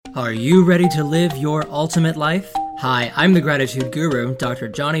Are you ready to live your ultimate life? Hi, I'm the Gratitude Guru, Dr.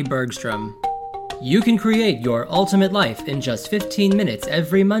 Johnny Bergstrom. You can create your ultimate life in just 15 minutes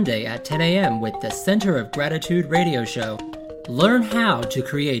every Monday at 10 a.m. with the Center of Gratitude radio show. Learn how to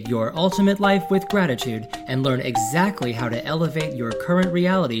create your ultimate life with gratitude and learn exactly how to elevate your current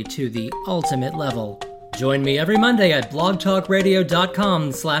reality to the ultimate level. Join me every Monday at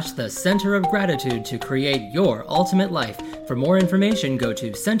blogtalkradio.com/the Center of Gratitude to create your ultimate life. For more information, go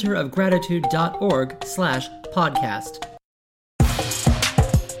to centerofgratitude.org/podcast.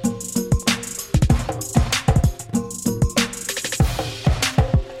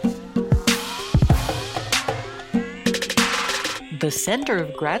 The Center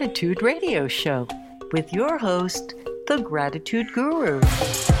of Gratitude radio show with your host, the Gratitude Guru.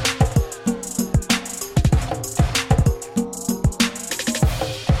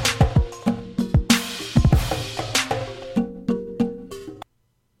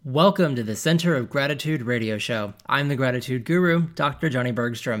 Welcome to the Center of Gratitude radio show. I'm the Gratitude Guru, Dr. Johnny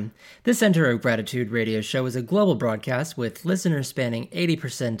Bergstrom. The Center of Gratitude radio show is a global broadcast with listeners spanning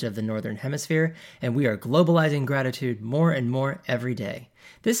 80% of the Northern Hemisphere, and we are globalizing gratitude more and more every day.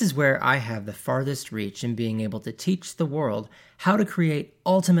 This is where I have the farthest reach in being able to teach the world how to create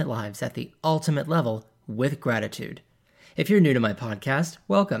ultimate lives at the ultimate level with gratitude. If you're new to my podcast,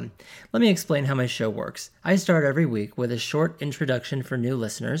 welcome. Let me explain how my show works. I start every week with a short introduction for new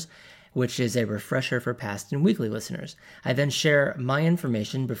listeners, which is a refresher for past and weekly listeners. I then share my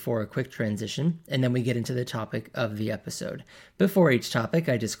information before a quick transition, and then we get into the topic of the episode. Before each topic,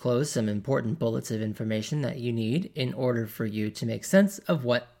 I disclose some important bullets of information that you need in order for you to make sense of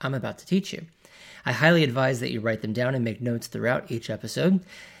what I'm about to teach you. I highly advise that you write them down and make notes throughout each episode.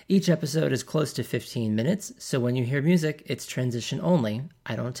 Each episode is close to 15 minutes, so when you hear music, it's transition only.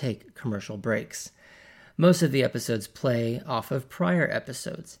 I don't take commercial breaks. Most of the episodes play off of prior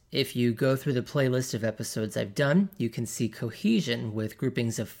episodes. If you go through the playlist of episodes I've done, you can see cohesion with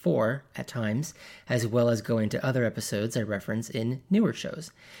groupings of 4 at times, as well as going to other episodes I reference in newer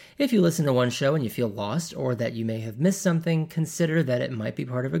shows. If you listen to one show and you feel lost or that you may have missed something, consider that it might be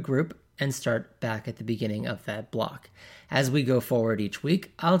part of a group and start back at the beginning of that block. As we go forward each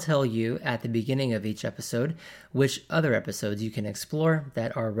week, I'll tell you at the beginning of each episode which other episodes you can explore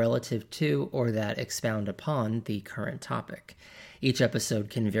that are relative to or that expound upon the current topic. Each episode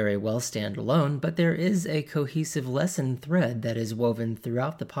can very well stand alone, but there is a cohesive lesson thread that is woven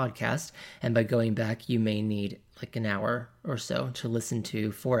throughout the podcast, and by going back, you may need like an hour or so to listen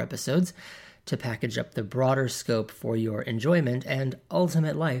to 4 episodes to package up the broader scope for your enjoyment and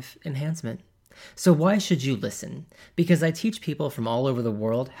ultimate life enhancement. So why should you listen? Because I teach people from all over the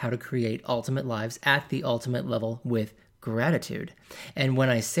world how to create ultimate lives at the ultimate level with gratitude. And when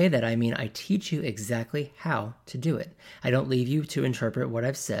I say that, I mean I teach you exactly how to do it. I don't leave you to interpret what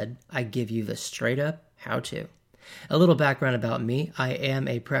I've said. I give you the straight up how to. A little background about me. I am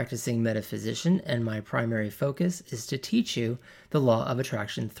a practicing metaphysician, and my primary focus is to teach you the law of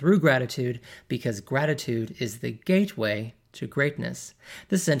attraction through gratitude, because gratitude is the gateway to greatness.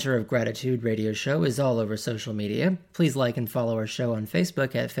 The Center of Gratitude radio show is all over social media. Please like and follow our show on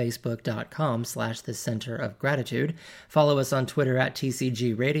Facebook at facebook.com/the Center of Gratitude. Follow us on Twitter at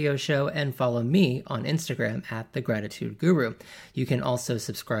TCG Radio Show, and follow me on Instagram at The Gratitude Guru. You can also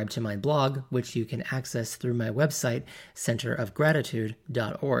subscribe to my blog, which you can access through my website,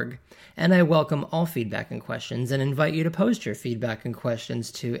 centerofgratitude.org. And I welcome all feedback and questions and invite you to post your feedback and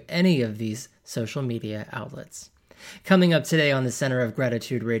questions to any of these social media outlets. Coming up today on the Center of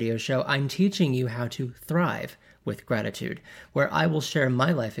Gratitude radio show, I'm teaching you how to thrive with gratitude, where I will share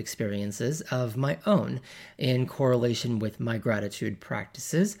my life experiences of my own in correlation with my gratitude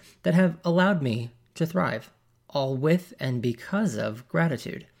practices that have allowed me to thrive, all with and because of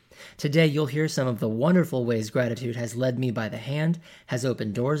gratitude. Today, you'll hear some of the wonderful ways gratitude has led me by the hand, has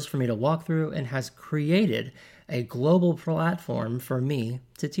opened doors for me to walk through, and has created a global platform for me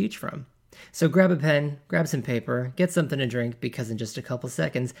to teach from. So grab a pen, grab some paper, get something to drink, because in just a couple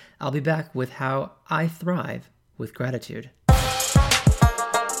seconds, I'll be back with how I thrive with gratitude.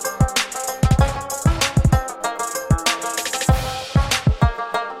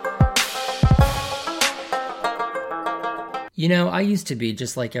 You know, I used to be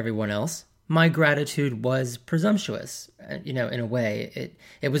just like everyone else. My gratitude was presumptuous. In a way,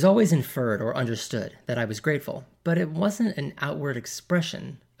 it was always inferred or understood that I was grateful, but it wasn't an outward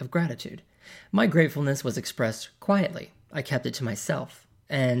expression of gratitude. My gratefulness was expressed quietly. I kept it to myself,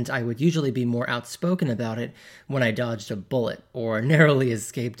 and I would usually be more outspoken about it when I dodged a bullet or narrowly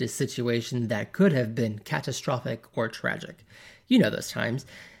escaped a situation that could have been catastrophic or tragic. You know those times.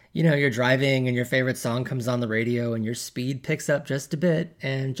 You know, you're driving and your favorite song comes on the radio and your speed picks up just a bit,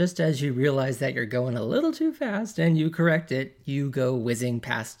 and just as you realize that you're going a little too fast and you correct it, you go whizzing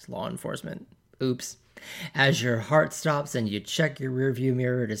past law enforcement. Oops. As your heart stops and you check your rearview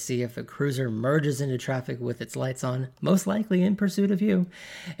mirror to see if a cruiser merges into traffic with its lights on, most likely in pursuit of you,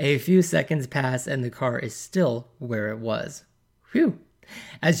 a few seconds pass and the car is still where it was. Phew!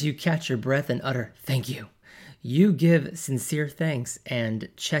 As you catch your breath and utter, "Thank you," you give sincere thanks and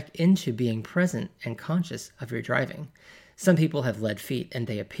check into being present and conscious of your driving. Some people have lead feet and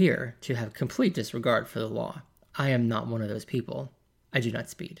they appear to have complete disregard for the law. I am not one of those people. I do not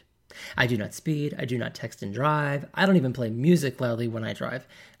speed. I do not text and drive. I don't even play music loudly when I drive.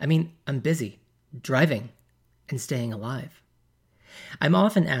 I mean, I'm busy, driving, and staying alive. I'm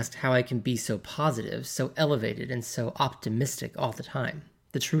often asked how I can be so positive, so elevated, and so optimistic all the time.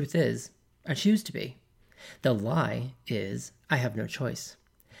 The truth is, I choose to be. The lie is, I have no choice.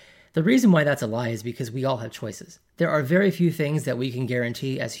 The reason why that's a lie is because we all have choices. There are very few things that we can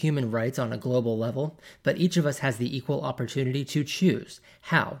guarantee as human rights on a global level, but each of us has the equal opportunity to choose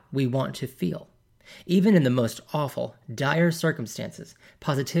how we want to feel. Even in the most awful, dire circumstances,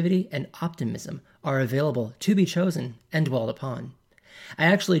 positivity and optimism are available to be chosen and dwelled upon. I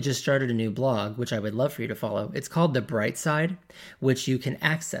actually just started a new blog, which I would love for you to follow. It's called The Bright Side, which you can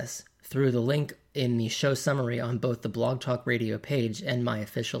access through the link in the show summary on both the Blog Talk Radio page and my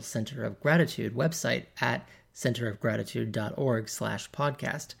official Center of Gratitude website at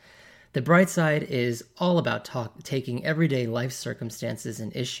centerofgratitude.org/podcast. The Bright Side is all about taking everyday life circumstances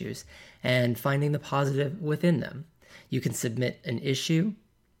and issues and finding the positive within them. You can submit an issue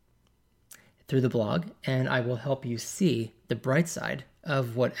through the blog, and I will help you see the bright side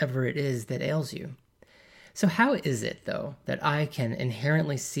of whatever it is that ails you. So how is it, though, that I can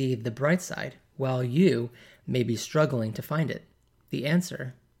inherently see the bright side while you may be struggling to find it? The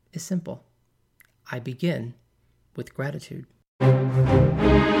answer is simple. I begin with gratitude.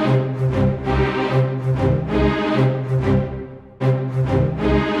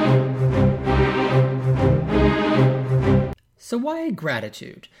 So why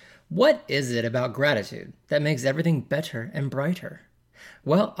gratitude? What is it about gratitude that makes everything better and brighter?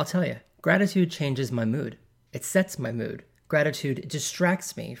 Well, I'll tell you, gratitude changes my mood. It sets my mood. Gratitude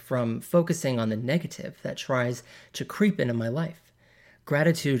distracts me from focusing on the negative that tries to creep into my life.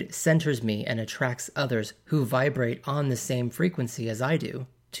 Gratitude centers me and attracts others who vibrate on the same frequency as I do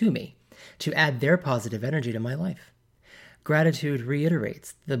to me, to add their positive energy to my life. Gratitude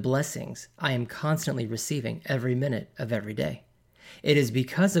reiterates the blessings I am constantly receiving every minute of every day. It is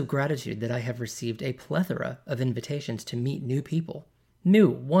because of gratitude that I have received a plethora of invitations to meet new people, new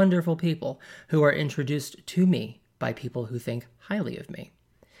wonderful people who are introduced to me by people who think highly of me.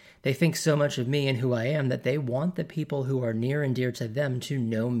 They think so much of me and who I am that they want the people who are near and dear to them to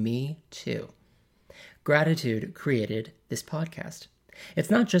know me too. Gratitude created this podcast.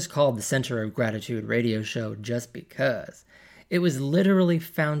 It's not just called the Center of Gratitude Radio Show just because. It was literally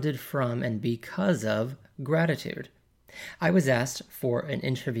founded from and because of gratitude. I was asked for an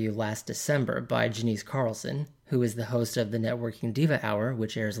interview last December by Janice Carlson, who is the host of the Networking Diva Hour,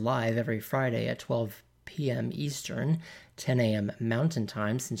 which airs live every Friday at 12 p.m. Eastern, 10 a.m. Mountain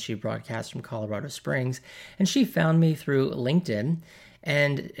Time, since she broadcasts from Colorado Springs, and she found me through LinkedIn,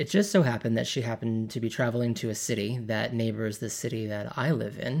 and it just so happened that she happened to be traveling to a city that neighbors the city that I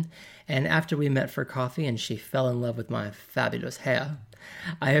live in, and after we met for coffee and she fell in love with my fabulous hair,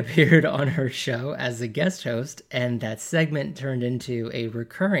 I appeared on her show as a guest host, and that segment turned into a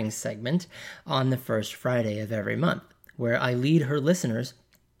recurring segment on the first Friday of every month, where I lead her listeners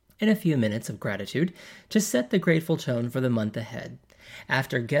in a few minutes of gratitude to set the grateful tone for the month ahead.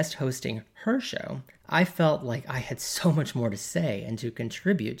 After guest hosting her show, I felt like I had so much more to say and to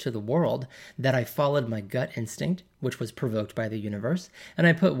contribute to the world that I followed my gut instinct, which was provoked by the universe, and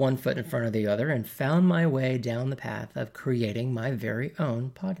I put one foot in front of the other and found my way down the path of creating my very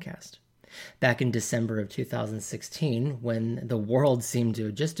own podcast. Back in December of 2016, when the world seemed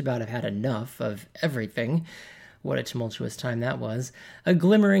to just about have had enough of everything, what a tumultuous time that was, a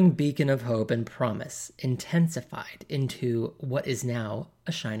glimmering beacon of hope and promise intensified into what is now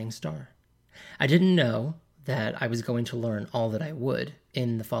a shining star. I didn't know that I was going to learn all that I would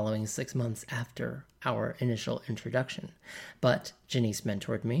in the following 6 months after our initial introduction, but Janice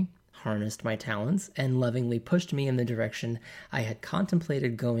mentored me, harnessed my talents, and lovingly pushed me in the direction I had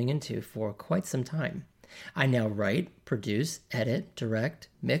contemplated going into for quite some time. I now write, produce, edit, direct,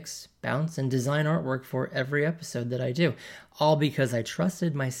 mix, bounce, and design artwork for every episode that I do, all because I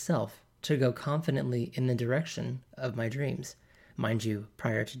trusted myself to go confidently in the direction of my dreams. Mind you,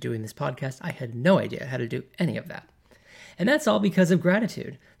 prior to doing this podcast, I had no idea how to do any of that. And that's all because of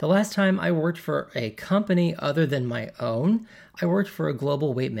gratitude. The last time I worked for a company other than my own, I worked for a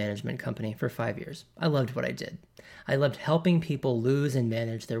global weight management company for 5 years. I loved what I did. I loved helping people lose and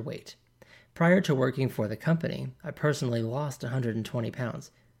manage their weight. Prior to working for the company, I personally lost 120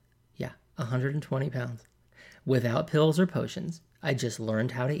 pounds. Yeah, 120 pounds. Without pills or potions, I just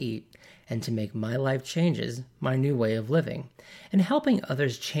learned how to eat and to make my life changes my new way of living. And helping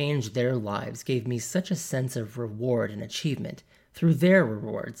others change their lives gave me such a sense of reward and achievement through their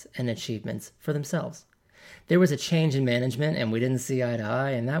rewards and achievements for themselves. There was a change in management and we didn't see eye to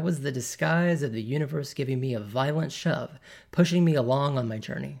eye, and that was the disguise of the universe giving me a violent shove, pushing me along on my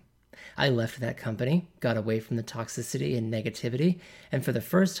journey. I left that company, got away from the toxicity and negativity, and for the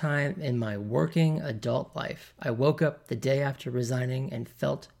first time in my working adult life, I woke up the day after resigning and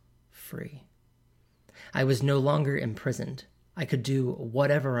felt free. I was no longer imprisoned. I could do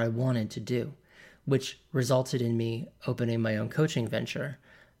whatever I wanted to do, which resulted in me opening my own coaching venture.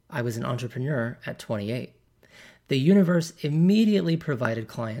 I was an entrepreneur at 28. The universe immediately provided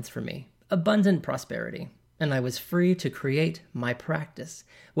clients for me, abundant prosperity, and I was free to create my practice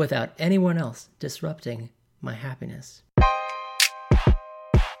without anyone else disrupting my happiness.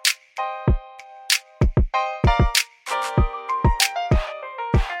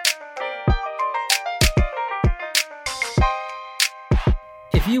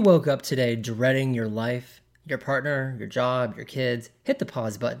 If you woke up today dreading your life, your partner, your job, your kids, hit the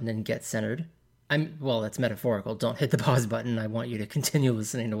pause button and get centered. Well, that's metaphorical. Don't hit the pause button. I want you to continue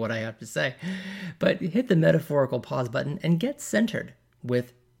listening to what I have to say. But hit the metaphorical pause button and get centered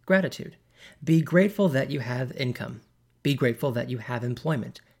with gratitude. Be grateful that you have income. Be grateful that you have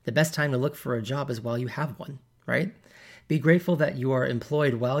employment. The best time to look for a job is while you have one, right? Be grateful that you are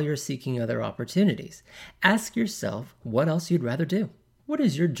employed while you're seeking other opportunities. Ask yourself what else you'd rather do. What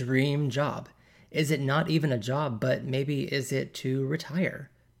is your dream job? Is it not even a job, but maybe is it to retire?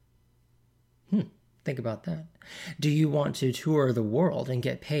 Think about that. Do you want to tour the world and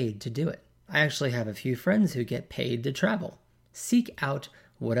get paid to do it? I actually have a few friends who get paid to travel. Seek out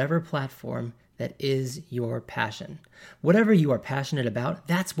whatever platform that is your passion. Whatever you are passionate about,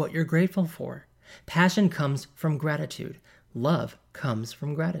 that's what you're grateful for. Passion comes from gratitude. Love comes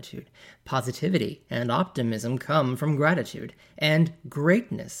from gratitude. Positivity and optimism come from gratitude. And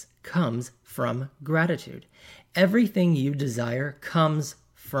greatness comes from gratitude. Everything you desire comes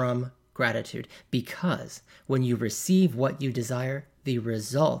from gratitude, because when you receive what you desire, the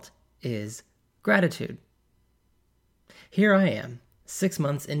result is gratitude. Here I am, 6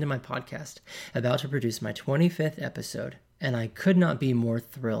 months into my podcast, about to produce my 25th episode, and I could not be more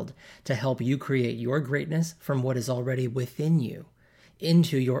thrilled to help you create your greatness from what is already within you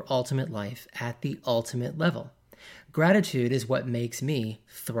into your ultimate life at the ultimate level. Gratitude is what makes me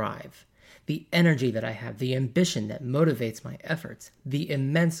thrive. The energy that I have, the ambition that motivates my efforts, the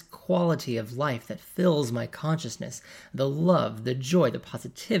immense quality of life that fills my consciousness, the love, the joy, the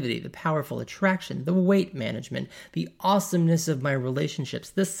positivity, the powerful attraction, the weight management, the awesomeness of my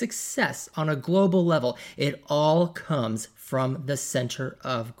relationships, the success on a global level, it all comes from the center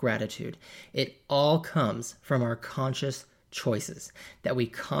of gratitude. It all comes from our conscious choices, that we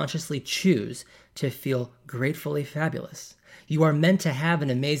consciously choose to feel gratefully fabulous. You are meant to have an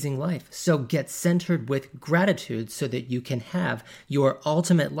amazing life, so get centered with gratitude so that you can have your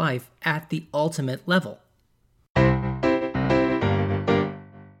ultimate life at the ultimate level.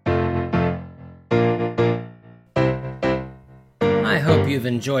 I hope you've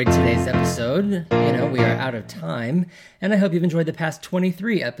enjoyed today's episode. We are out of time, and I hope you've enjoyed the past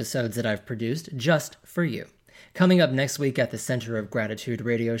 23 episodes that I've produced just for you. Coming up next week at the Center of Gratitude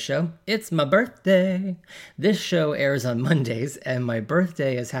radio show, it's my birthday. This show airs on Mondays, and my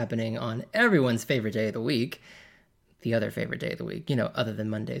birthday is happening on everyone's favorite day of the week, the other favorite day of the week, other than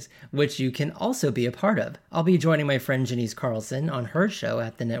Mondays, which you can also be a part of. I'll be joining my friend Janice Carlson on her show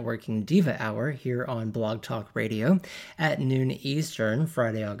at the Networking Diva Hour here on Blog Talk Radio at noon Eastern,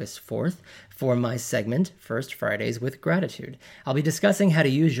 Friday, August 4th, for my segment, First Fridays with Gratitude. I'll be discussing how to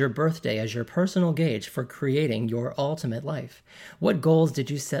use your birthday as your personal gauge for creating your ultimate life. What goals did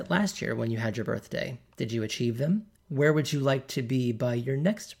you set last year when you had your birthday? Did you achieve them? Where would you like to be by your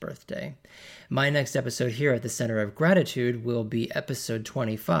next birthday? My next episode here at the Center of Gratitude will be episode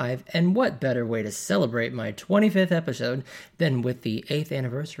 25, and what better way to celebrate my 25th episode than with the 8th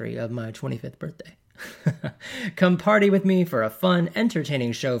anniversary of my 25th birthday? Come party with me for a fun,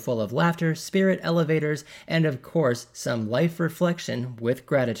 entertaining show full of laughter, spirit elevators, and of course, some life reflection with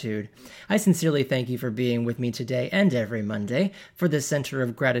gratitude. I sincerely thank you for being with me today and every Monday. For the Center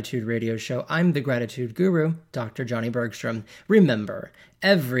of Gratitude radio show, I'm the Gratitude Guru, Dr. Johnny Bergstrom. Remember,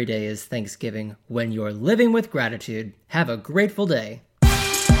 every day is Thanksgiving when you're living with gratitude. Have a grateful day.